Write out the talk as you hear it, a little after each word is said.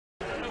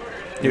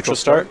Neutral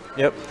start.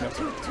 Yep.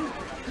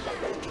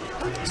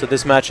 So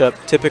this matchup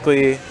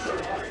typically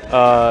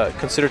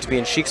considered to be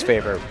in Sheik's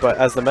favor, but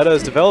as the meta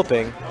is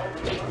developing,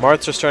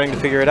 Marths are starting to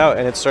figure it out,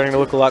 and it's starting to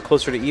look a lot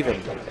closer to even.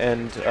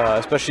 And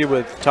especially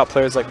with top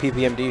players like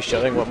PPMD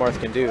showing what Marth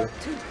can do,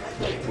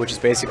 which is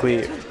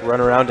basically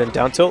run around and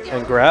down tilt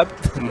and grab.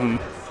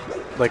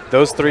 Like,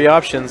 those three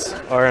options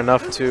are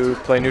enough to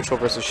play neutral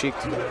versus Sheik.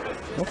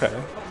 Okay.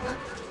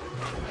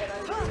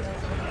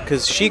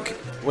 Because Sheik,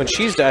 when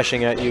she's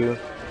dashing at you,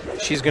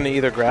 she's going to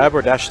either grab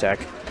or dash attack.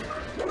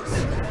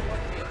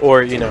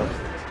 Or, you know,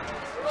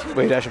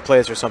 wave dash and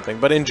plays or something.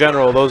 But in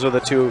general, those are the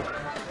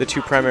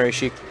two primary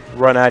Sheik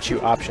run at you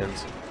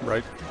options.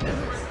 Right.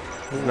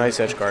 Nice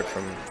edge guard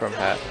from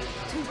Hat.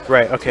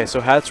 Right, okay,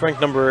 so Hat's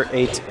ranked number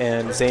 8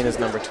 and Zain is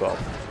number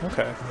 12.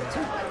 Okay.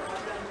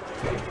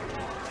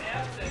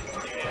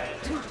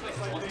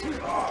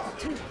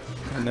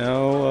 And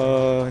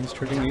now he's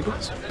turning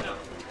needles.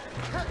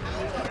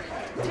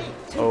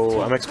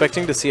 Oh, I'm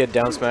expecting to see a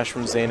down smash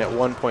from Zain at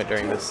one point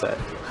during this set.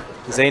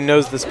 Zain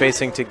knows the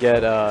spacing to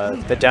get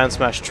the down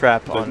smash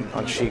trap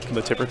on Sheik.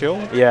 The tipper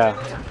kill? Yeah,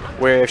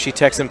 where if she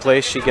techs in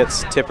place, she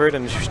gets tippered,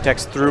 and if she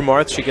techs through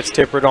Marth, she gets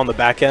tippered on the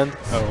back end.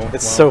 Oh,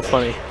 it's so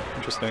funny.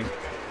 Interesting.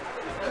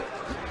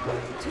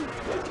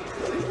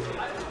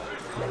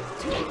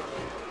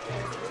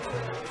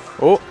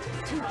 Oh,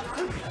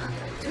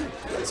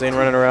 Zain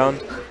running around.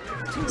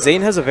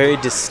 Zain has a very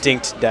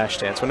distinct dash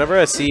dance. Whenever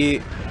I see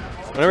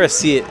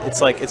it,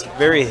 it's like it's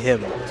very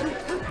him.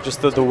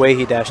 Just the way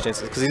he dash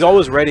dances, because he's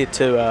always ready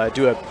to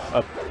do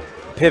a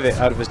pivot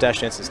out of his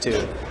dash dances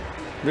too.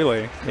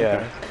 Really?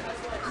 Yeah.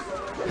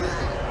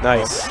 Okay.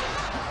 Nice.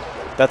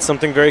 That's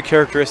something very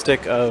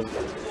characteristic of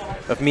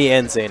me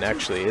and Zain,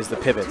 actually, is the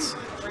pivots.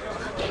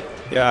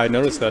 Yeah, I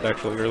noticed that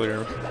actually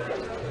earlier.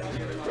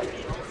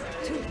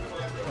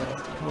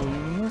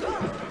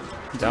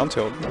 Down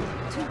tilt.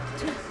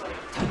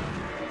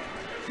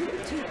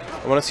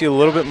 I want to see a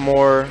little bit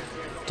more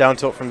down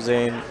tilt from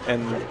Zain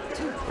and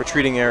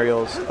retreating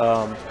aerials.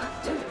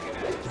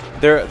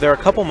 There are a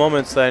couple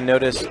moments that I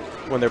noticed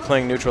when they're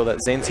playing neutral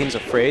that Zain seems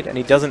afraid and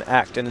he doesn't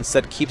act and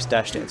instead keeps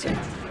dash dancing,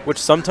 which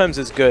sometimes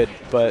is good,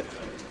 but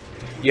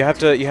you have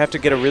to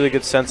get a really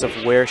good sense of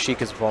where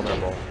Sheik is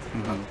vulnerable,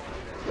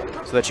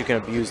 so that you can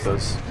abuse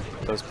those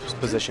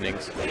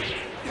positionings.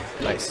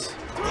 Nice.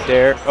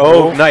 Dare.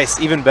 Oh, nice.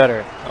 Even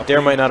better.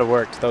 Dare might not have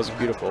worked. That was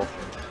beautiful.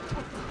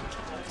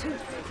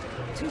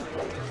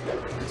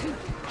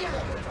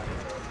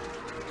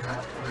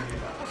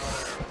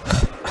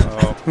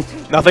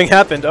 Nothing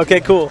happened. Okay,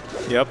 cool.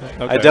 Yep.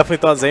 Okay. I definitely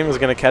thought Zain was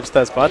going to catch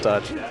that spot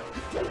dodge.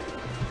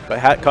 But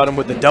Hat caught him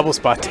with the double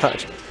spot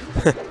dodge.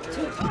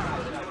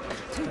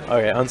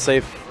 Okay,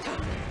 unsafe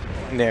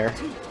nair.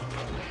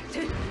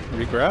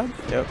 Regrab?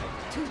 Yep.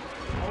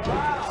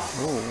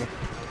 Ooh.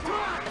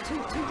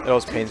 It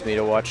always pains me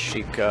to watch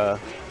Sheik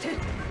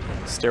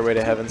Stairway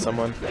to Heaven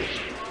someone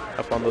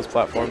up on those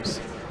platforms.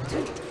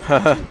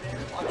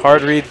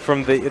 Hard read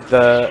from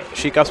the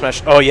Sheik up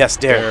smash. Oh yes,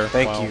 Dare.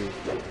 Thank you.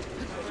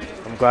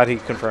 I'm glad he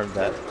confirmed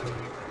that.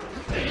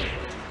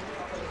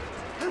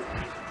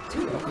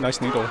 Oh,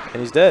 nice needle.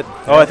 And he's dead.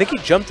 Oh, I think he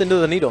jumped into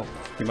the needle.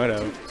 He might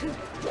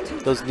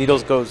have. Those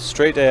needles go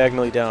straight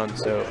diagonally down,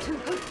 so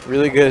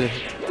really good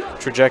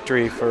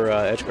trajectory for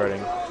edge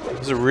guarding.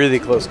 This is a really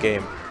close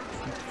game.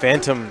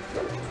 Phantom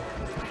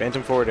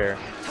forward air.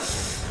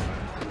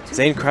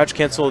 Zain crouch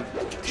canceled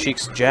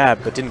Sheik's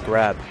jab, but didn't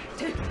grab.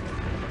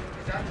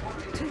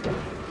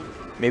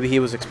 Maybe he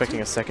was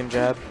expecting a second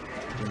jab.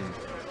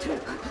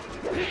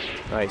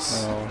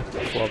 Nice.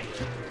 Club.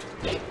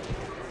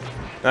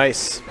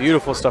 Nice.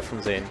 Beautiful stuff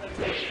from Zain.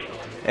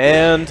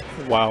 And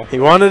wow, he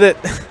wanted it.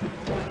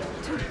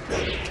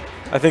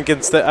 I think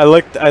instead I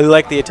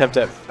like the attempt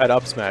at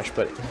up smash,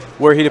 but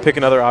were he to pick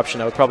another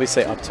option, I would probably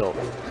say up tilt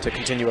to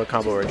continue a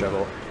combo or a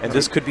juggle. And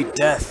this could be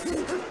death.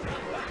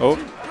 Oh.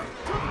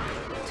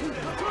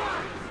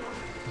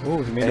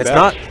 Oh, he made and it it's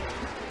back. not.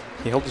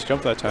 He held his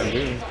jump that time,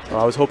 too. Well,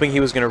 I was hoping he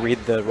was going to read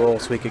the roll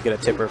so he could get a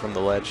tipper from the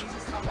ledge.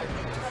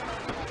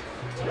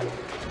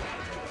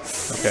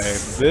 Okay,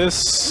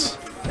 this.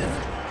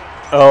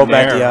 Oh,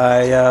 back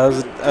DI. Yeah,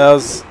 that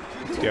was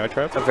DI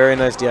trap? A very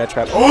nice DI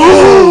trap.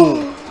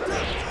 Oh!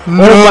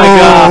 No! Oh my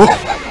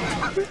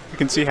god! You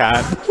can see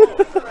Hat.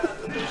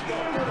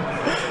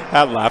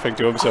 Hat laughing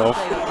to himself.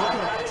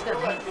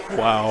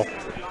 Wow.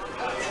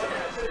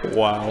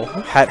 Wow.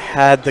 Hat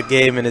had the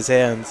game in his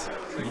hands.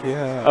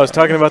 Yeah. I was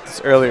talking about this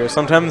earlier.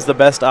 Sometimes the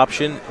best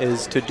option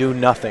is to do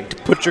nothing, to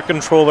put your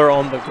controller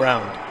on the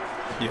ground.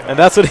 Yeah. And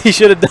that's what he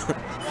should have done.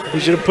 He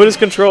should have put his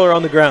controller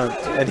on the ground,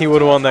 and he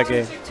would have won that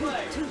game.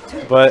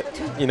 But,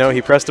 you know,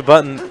 he pressed a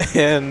button,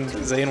 and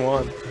Zain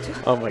won.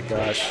 Oh my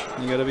gosh.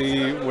 You gotta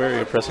be wary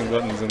of pressing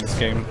buttons in this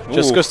game.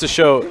 Just goes to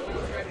show,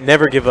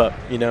 never give up,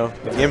 you know?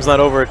 The game's not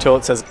over until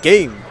it says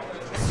game.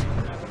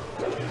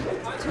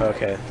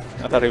 Okay.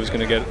 I thought he was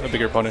gonna get a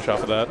bigger punish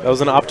off of that. That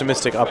was an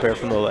optimistic up air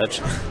from the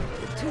ledge.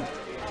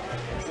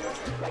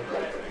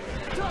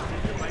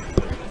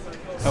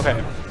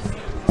 Okay.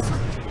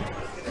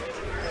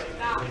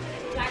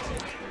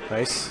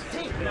 Nice.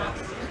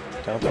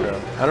 Down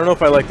throw. I don't know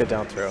if I like the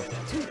down throw.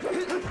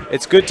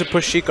 It's good to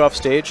push Sheik off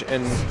stage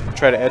and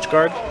try to edge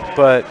guard,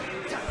 but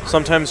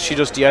sometimes she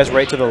just DIs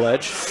right to the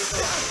ledge,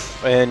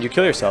 and you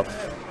kill yourself.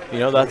 You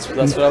know, that's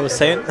what I was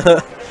saying.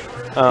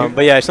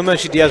 But yeah,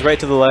 sometimes she DIs right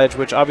to the ledge,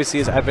 which obviously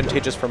is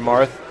advantageous for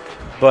Marth.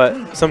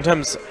 But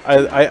sometimes,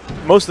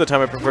 most of the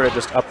time, I prefer to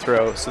just up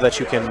throw so that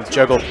you can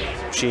juggle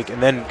Sheik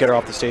and then get her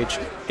off the stage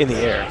in the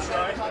air.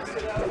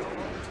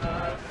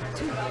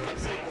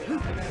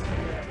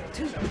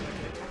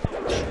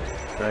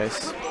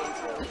 Nice.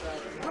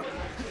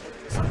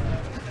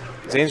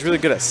 Zain's really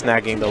good at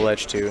snagging the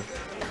ledge too.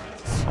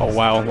 Oh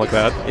wow, like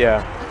that?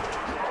 Yeah.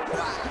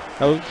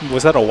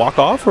 Was that a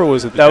walk-off, or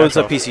was it the That was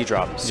a off? PC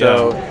drop.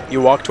 So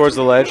you walk towards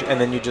the ledge, and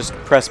then you just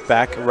press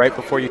back right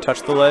before you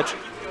touch the ledge,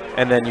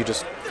 and then you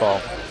just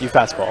fall. You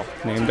fast fall.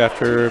 Named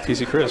after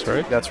PC Chris,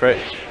 right? That's right.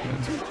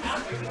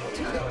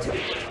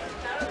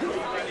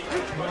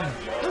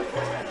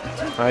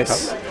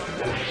 Nice.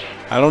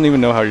 I don't even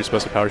know how you're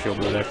supposed to power shield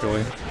with it,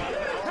 actually.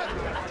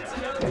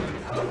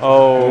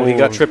 Oh, he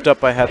got tripped up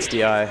by Hat's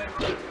DI.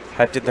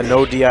 Hat did the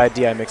no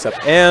DI mix-up.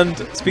 And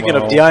speaking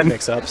of DI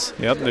mix-ups,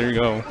 yep, there you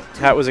go.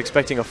 Hat was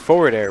expecting a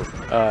forward air,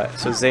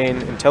 so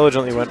Zain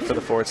intelligently went for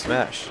the forward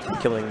smash,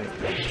 killing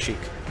Sheik.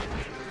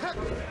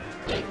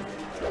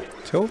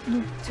 Tilt?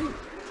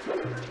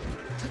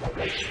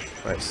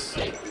 Nice.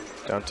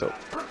 Down tilt.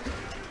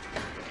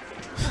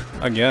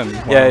 Again.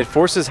 Wow. Yeah, it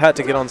forces Hat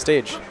to get on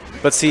stage.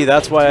 But see,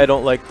 that's why I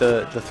don't like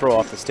the throw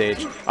off the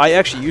stage. I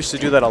actually used to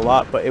do that a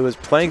lot, but it was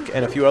Plank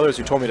and a few others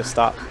who told me to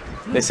stop.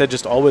 They said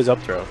just always up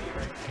throw.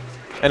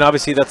 And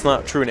obviously that's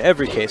not true in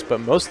every case, but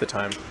most of the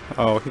time.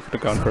 Oh, he could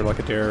have gone for like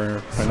a dare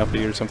or an up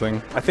B or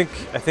something. I think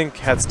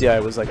Hat's DI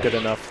was like good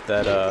enough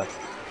that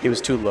he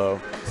was too low.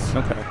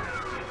 Okay.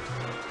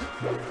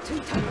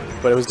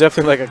 But it was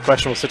definitely like a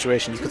questionable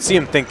situation. You could see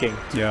him thinking,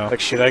 yeah, like,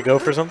 should I go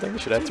for something?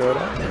 Should I throw it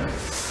out?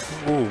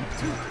 Ooh.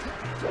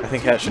 I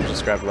think Hat should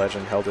just grab ledge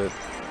and held it.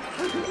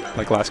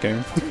 Like last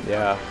game.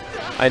 Yeah.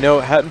 I know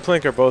Hat and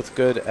Plank are both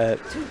good at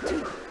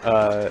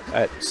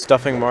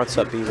stuffing Marth's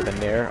up B with a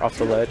nair off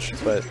the ledge,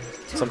 but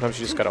sometimes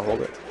you just gotta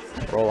hold it.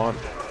 Roll on.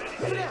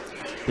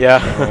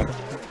 Yeah.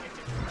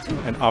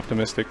 An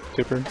optimistic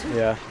tipper.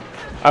 Yeah.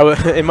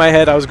 In my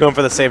head, I was going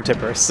for the same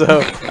tipper,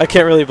 so I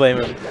can't really blame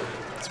him.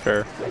 It's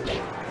fair.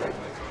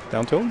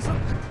 Down tilt?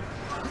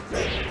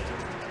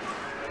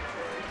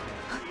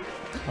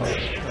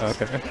 Oh,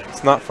 okay.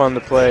 It's not fun to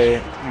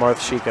play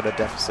Marth Sheik at a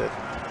deficit,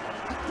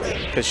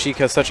 because Sheik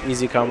has such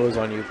easy combos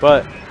on you.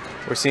 But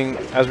we're seeing,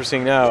 as we're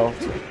seeing now,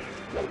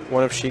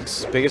 one of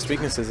Sheik's biggest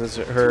weaknesses is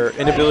her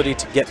inability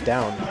to get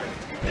down,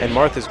 and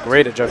Marth is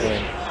great at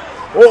juggling.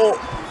 Oh!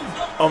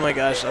 Oh my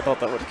gosh! I thought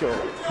that would kill.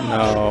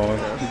 No,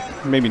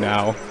 maybe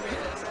now.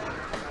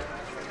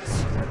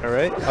 All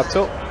right, up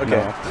tilt. Okay,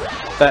 No.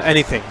 That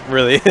anything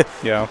really.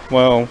 Yeah.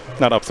 Well,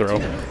 not up throw.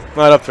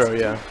 Not up throw.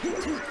 Yeah.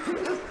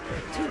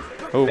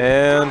 Oh.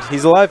 And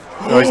he's alive.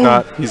 No, he's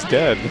not. He's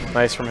dead.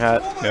 Nice from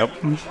Hat. Yep.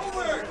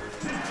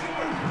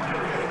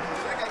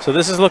 So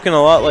this is looking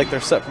a lot like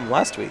their set from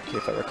last week,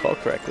 if I recall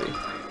correctly.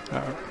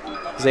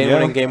 Zain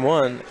winning game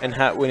 1 and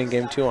Hat winning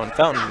game 2 on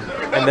Fountain,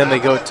 and then they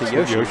go to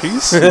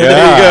Yoshi's. Yeah.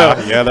 There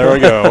you go. Yeah, there we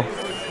go.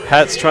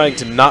 Hat's trying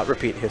to not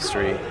repeat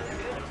history,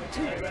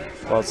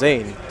 while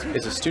Zain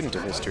is a student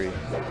of history.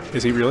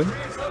 Is he really?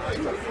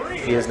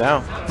 He is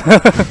now.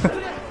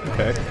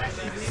 Okay.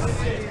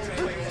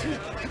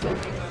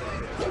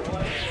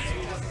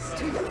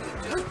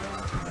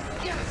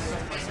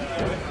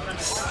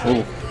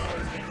 Ooh.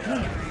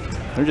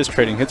 They're just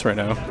trading hits right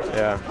now.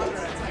 Yeah.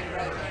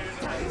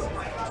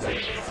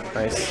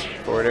 Nice.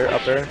 Forward air,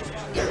 up air.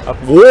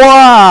 Up.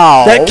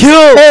 Wow! That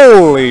killed!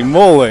 Holy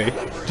moly!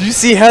 Did you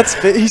see Hat's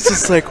face? He's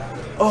just like,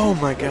 oh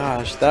my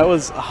gosh, that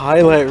was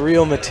highlight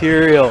reel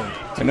material.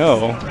 I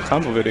know.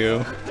 Combo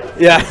video.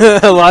 Yeah,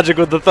 Logic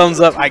with the thumbs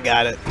up. I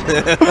got it.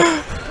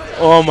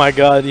 Oh my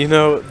god, you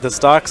know, the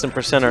stocks and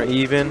percent are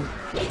even,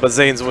 but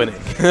Zain's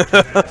winning.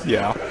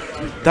 Yeah.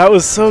 That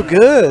was so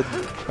good.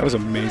 That was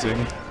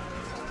amazing.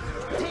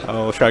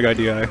 Oh, Try Guy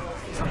DI.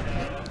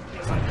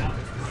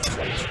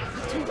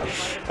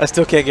 I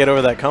still can't get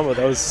over that combo.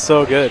 That was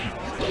so good.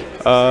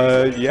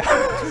 Yeah.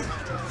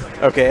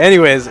 Okay,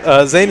 anyways,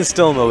 Zain is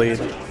still in the lead.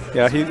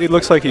 Yeah, he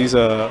looks like he's,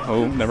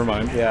 oh, never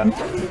mind. Yeah.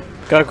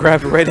 Got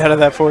grabbed right out of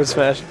that forward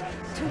smash.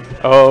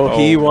 Oh,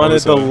 he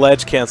wanted the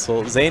ledge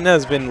cancel. Zain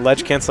has been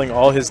ledge canceling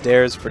all his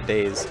dares for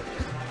days,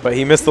 but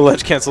he missed the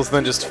ledge cancels and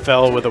then just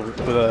fell with a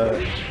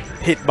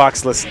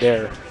hitboxless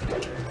dare.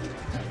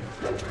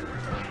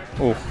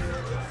 Oh.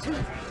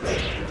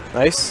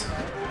 Nice.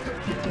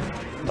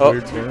 Oh.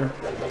 Weird dare.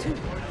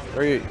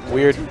 Very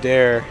weird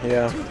dare,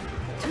 yeah.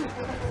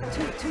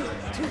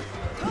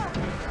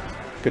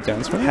 Good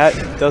down smash.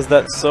 Hat does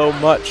that so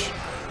much.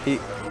 He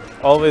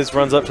always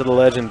runs up to the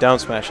ledge and down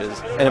smashes,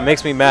 and it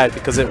makes me mad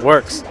because it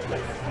works.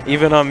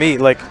 Even on me,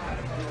 like,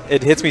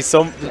 it hits me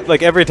so,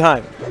 like, every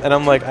time. And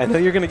I'm like, I know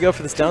you're going to go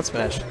for this down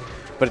smash,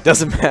 but it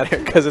doesn't matter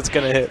because it's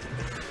going to hit.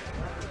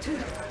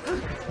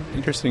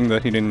 Interesting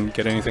that he didn't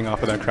get anything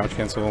off of that crouch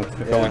cancel. It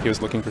felt like he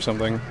was looking for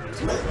something.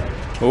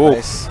 Oh,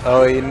 nice.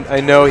 Oh,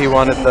 I know he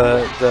wanted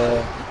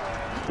the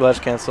ledge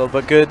cancel,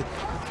 but good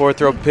forward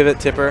throw pivot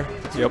tipper.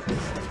 Yep.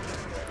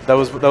 That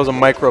was a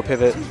micro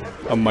pivot.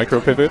 A micro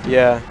pivot?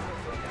 Yeah.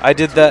 I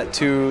did that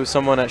to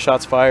someone at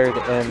Shots Fired,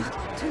 and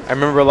I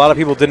remember a lot of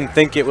people didn't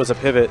think it was a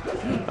pivot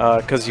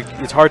because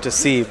it's hard to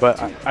see, but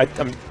I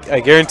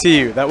guarantee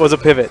you that was a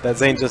pivot that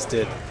Zain just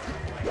did.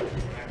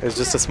 It was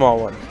just a small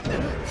one.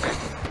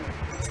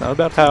 It's not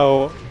about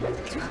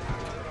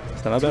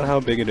how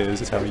big it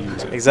is, it's how you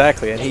use it.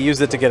 Exactly, and he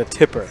used it to get a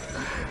tipper.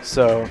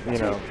 So, you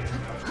know,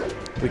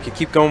 we could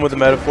keep going with the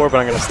metaphor, but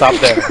I'm going to stop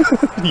there.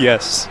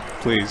 Yes,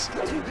 please.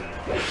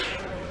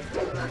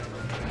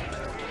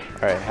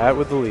 All right, Hat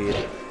with the lead,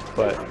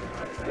 but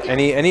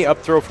any up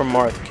throw from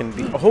Marth can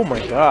be. Oh my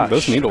gosh!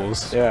 Those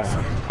needles. Yeah,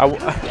 I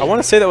want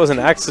to say that was an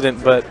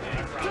accident, but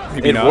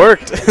Maybe it not.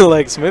 worked.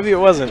 Like, so maybe it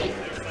wasn't.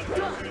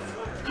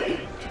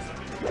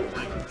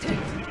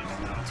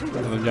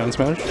 Another down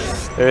smash.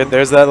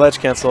 There's that ledge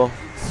cancel,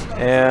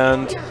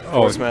 and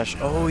Oh, smash.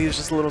 Oh, he was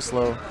just a little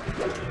slow.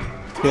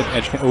 He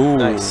had edge. Ooh,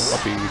 Nice.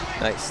 uppy.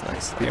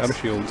 Nice. The outer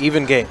shield.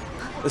 Even game.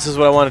 This is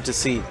what I wanted to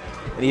see.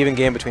 An even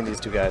game between these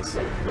two guys.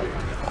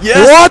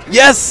 Yes! What?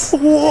 Yes!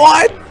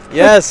 What?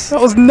 Yes!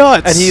 That was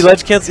nuts. And he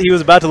ledge cancel. He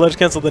was about to ledge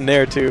cancel the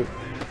nair too.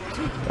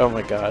 Oh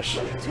my gosh!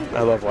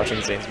 I love watching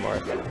Zain's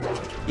Marth.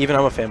 Even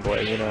I'm a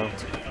fanboy, you know.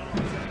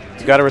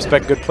 You gotta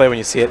respect good play when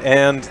you see it.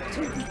 And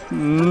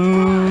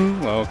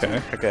Oh,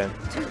 okay. okay.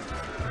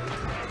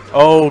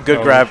 Oh,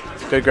 good grab.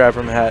 Good grab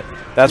from Hat.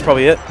 That's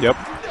probably it. Yep.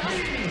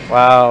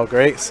 Wow,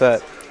 great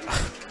set.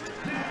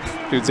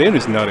 Dude, Zain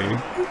is nutty.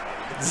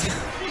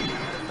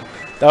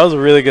 That was a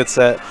really good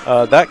set.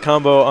 That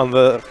combo on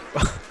the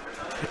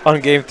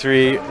on game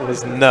 3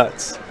 was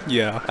nuts.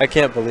 Yeah. I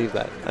can't believe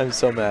that. I'm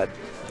so mad.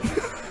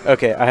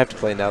 Okay, I have to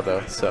play now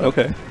though. So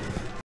Okay.